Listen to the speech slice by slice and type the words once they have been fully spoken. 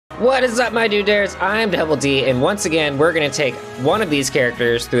What is up, my dude-dares? I'm Double D, and once again, we're gonna take one of these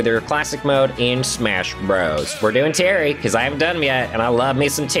characters through their classic mode in Smash Bros. We're doing Terry, because I haven't done him yet, and I love me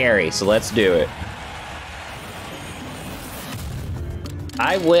some Terry, so let's do it.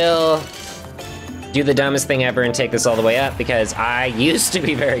 I will do the dumbest thing ever and take this all the way up, because I used to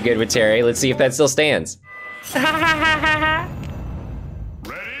be very good with Terry. Let's see if that still stands.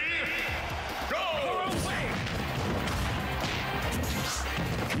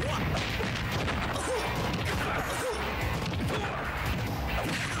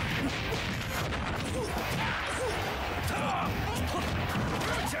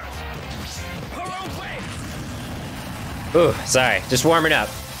 Ooh, sorry, just warming up.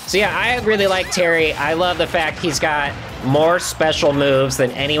 So yeah, I really like Terry. I love the fact he's got more special moves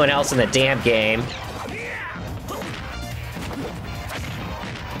than anyone else in the damn game.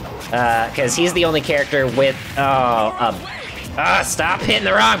 Because he's the only character with, stop hitting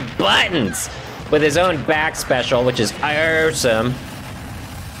the wrong buttons! With his own back special, which is awesome.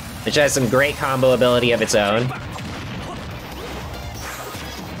 Which has some great combo ability of its own.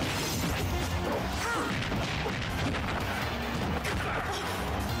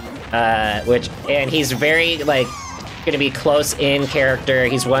 And he's very, like, gonna be close in character.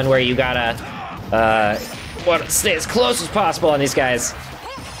 He's one where you gotta, want to stay as close as possible on these guys.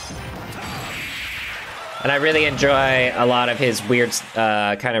 And I really enjoy a lot of his weird,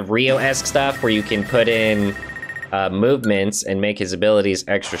 kind of Rio-esque stuff where you can put in, movements and make his abilities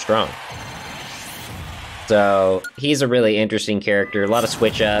extra strong. So, he's a really interesting character, a lot of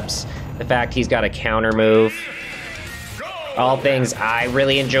switch-ups. The fact he's got a counter move. All things I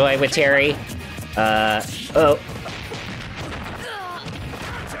really enjoy with Terry. And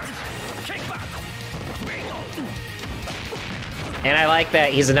I like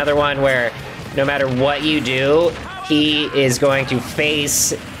that he's another one where no matter what you do, he is going to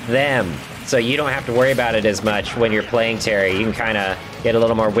face them. So you don't have to worry about it as much when you're playing Terry. You can kind of get a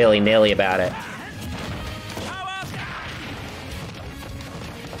little more willy-nilly about it.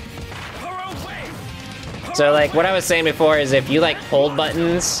 So, like, what I was saying before is if you, like, hold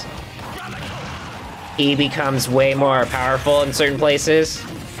buttons, he becomes way more powerful in certain places.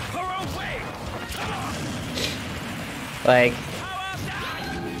 Like,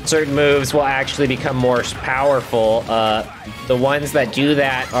 certain moves will actually become more powerful. The ones that do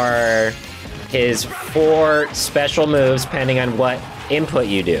that are his 4 special moves, depending on what input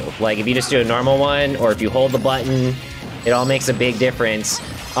you do. Like, if you just do a normal one, or if you hold the button, it all makes a big difference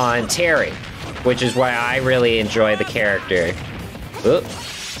on Terry. Which is why I really enjoy the character. Ooh.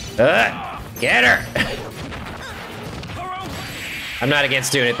 Get her! I'm not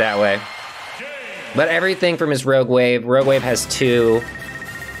against doing it that way. But everything from his Rogue Wave has 2,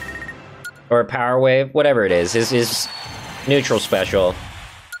 or Power Wave, whatever it is. His neutral special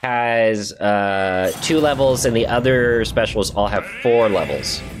has 2 levels, and the other specials all have 4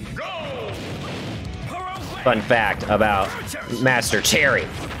 levels. Fun fact about Master Terry.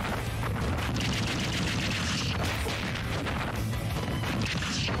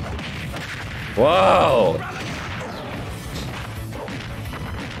 Whoa!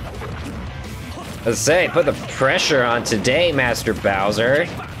 Let's say, put the pressure on today, Master Bowser.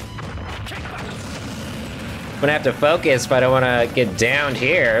 I'm gonna have to focus if I don't want to get downed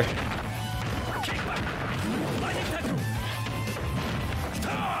here.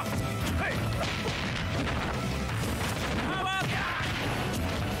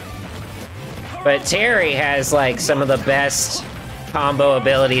 But Terry has, like, some of the best combo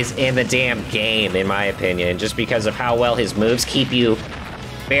abilities in the damn game, in my opinion, just because of how well his moves keep you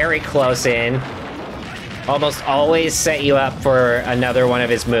very close in. Almost always set you up for another one of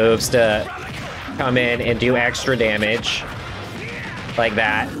his moves to come in and do extra damage. Like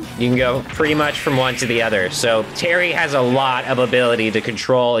that. You can go pretty much from one to the other. So Terry has a lot of ability to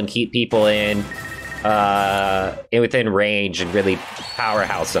control and keep people in within range and really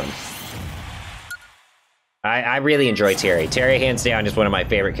powerhouse them. I really enjoy Terry. Terry, hands down, is one of my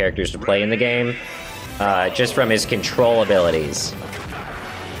favorite characters to play in the game, just from his control abilities.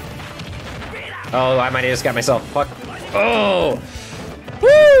 Oh, I might have just got myself fucked. Oh!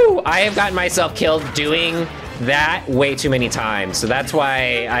 Woo! I have gotten myself killed doing that way too many times, so that's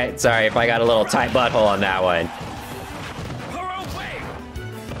why sorry if I got a little tight butthole on that one.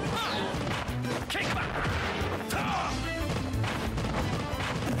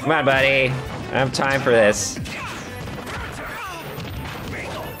 Come on, buddy. I have time for this.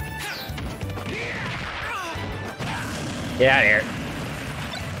 Get out of here.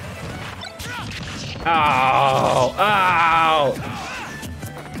 Oh! Oh!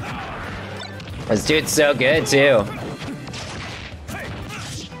 This dude's so good, too.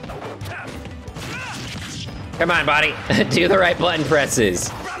 Come on, body. Do the right button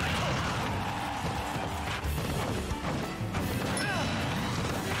presses.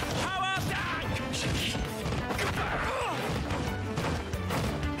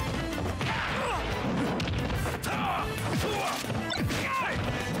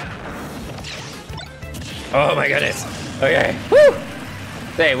 Oh my goodness. Okay. Woo!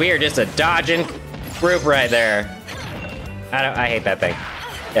 Hey, we are just a dodging group right there. I hate that thing.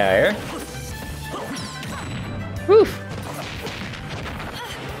 Yeah, here. Woo!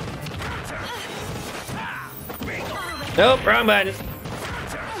 Nope, wrong button.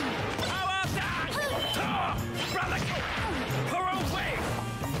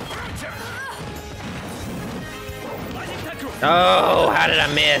 Oh, how did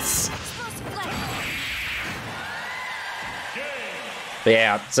I miss? But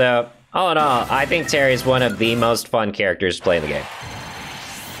yeah, so all in all, I think Terry is one of the most fun characters to play in the game.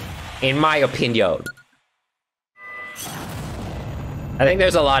 In my opinion. I think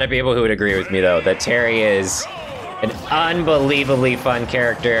there's a lot of people who would agree with me, though, that Terry is an unbelievably fun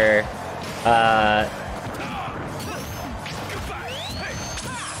character. Oh,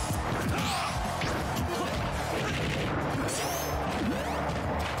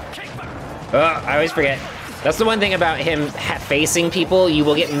 I always forget. That's the one thing about him facing people. You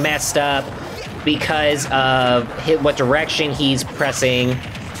will get messed up because of what direction he's pressing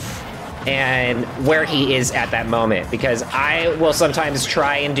and where he is at that moment. Because I will sometimes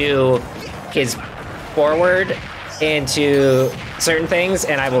try and do his forward into certain things,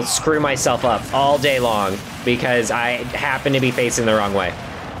 and I will screw myself up all day long because I happen to be facing the wrong way.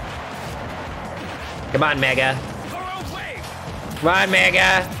 Come on, Mega. Come on,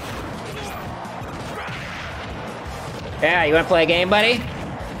 Mega. Yeah, you wanna play a game, buddy?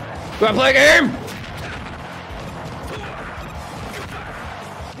 You wanna play a game?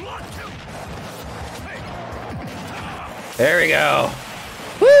 There we go.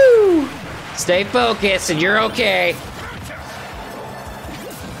 Woo! Stay focused and you're okay.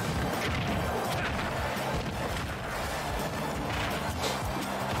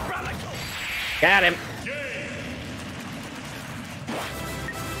 Got him.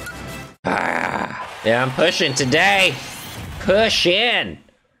 Yeah, I'm pushing today. Push in.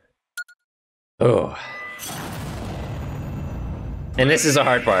 Oh. And this is a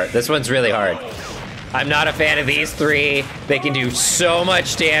hard part. This one's really hard. I'm not a fan of these three. They can do so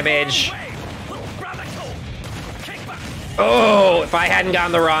much damage. Oh, if I hadn't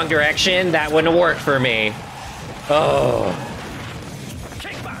gone the wrong direction, that wouldn't have worked for me. Oh.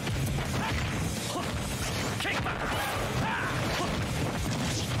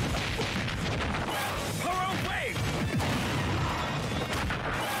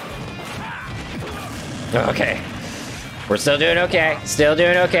 Okay. We're still doing okay. Still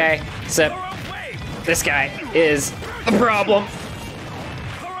doing okay. Except this guy is a problem.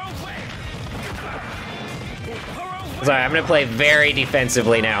 Sorry, I'm gonna play very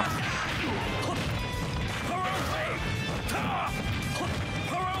defensively now.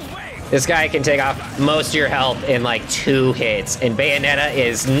 This guy can take off most of your health in like 2 hits, and Bayonetta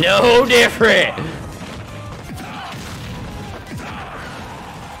is no different.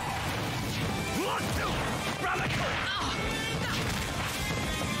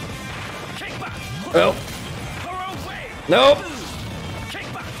 Oh. Nope.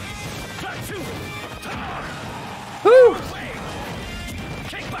 Whew.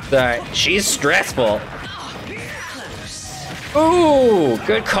 Alright, she's stressful. Ooh,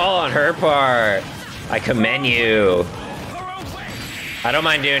 good call on her part. I commend you. I don't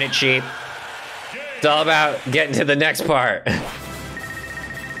mind doing it cheap. It's all about getting to the next part.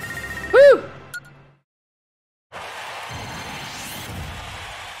 Woo!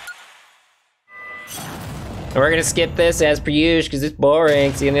 And we're gonna skip this as per usual because it's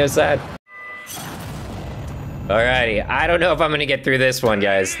boring. See you on the other side. Alrighty, I don't know if I'm gonna get through this one,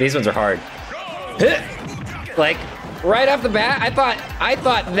 guys. These ones are hard. Like, right off the bat, I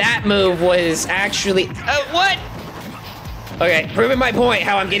thought that move was actually, what? Okay, proving my point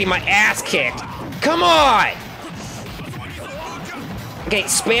how I'm getting my ass kicked. Come on! Okay,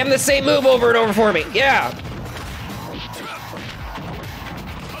 spam the same move over and over for me. Yeah.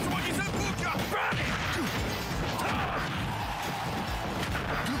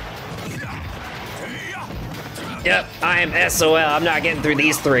 Yep, I am SOL. I'm not getting through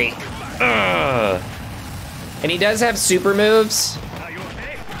these 3. Ugh. And he does have super moves.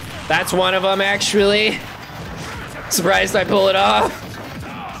 That's one of them, actually. Surprised I pull it off.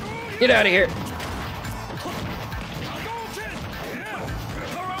 Get out of here.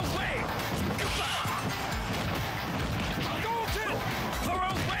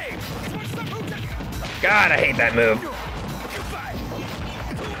 God, I hate that move.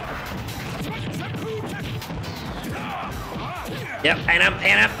 Yep, and I'm,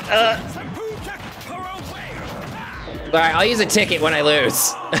 all right, I'll use a ticket when I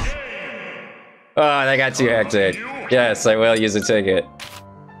lose. Oh, that got too hectic. Yes, I will use a ticket.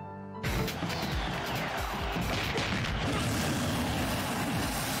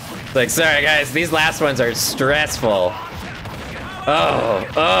 Like, sorry guys, these last ones are stressful.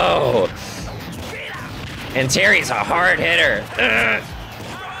 Oh. And Terry's a hard hitter. Ugh.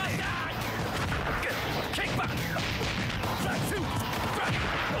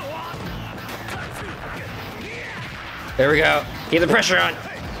 There we go. Keep the pressure on.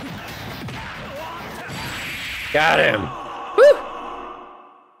 Got him. Woo!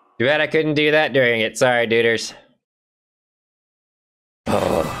 Too bad I couldn't do that during it. Sorry, duders.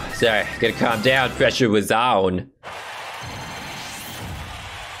 Oh, sorry. Gotta calm down. Pressure was on.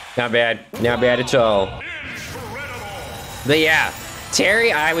 Not bad. Not bad at all. But yeah,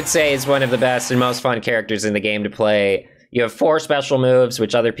 Terry, I would say, is one of the best and most fun characters in the game to play. You have 4 special moves,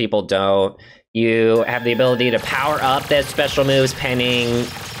 which other people don't. You have the ability to power up those special moves pending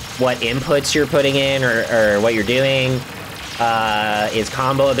what inputs you're putting in or what you're doing. His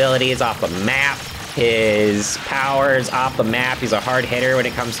combo ability is off the map. His power is off the map. He's a hard hitter when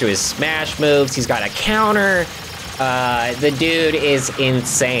it comes to his smash moves. He's got a counter. The dude is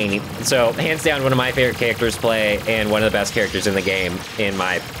insane. So, hands down, one of my favorite characters to play and one of the best characters in the game, in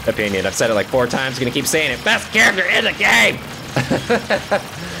my opinion. I've said it like 4 times, gonna keep saying it. Best character in the game!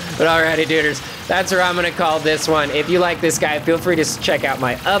 But alrighty, duders, that's where I'm gonna call this one. If you like this guy, feel free to check out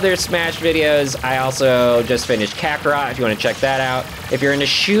my other Smash videos. I also just finished Kakarot, if you wanna check that out. If you're into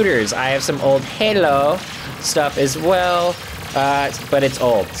shooters, I have some old Halo stuff as well. But it's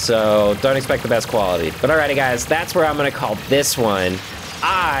old, so don't expect the best quality. But alrighty, guys, that's where I'm gonna call this one.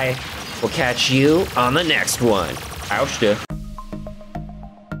 I will catch you on the next one. Ouch, dude.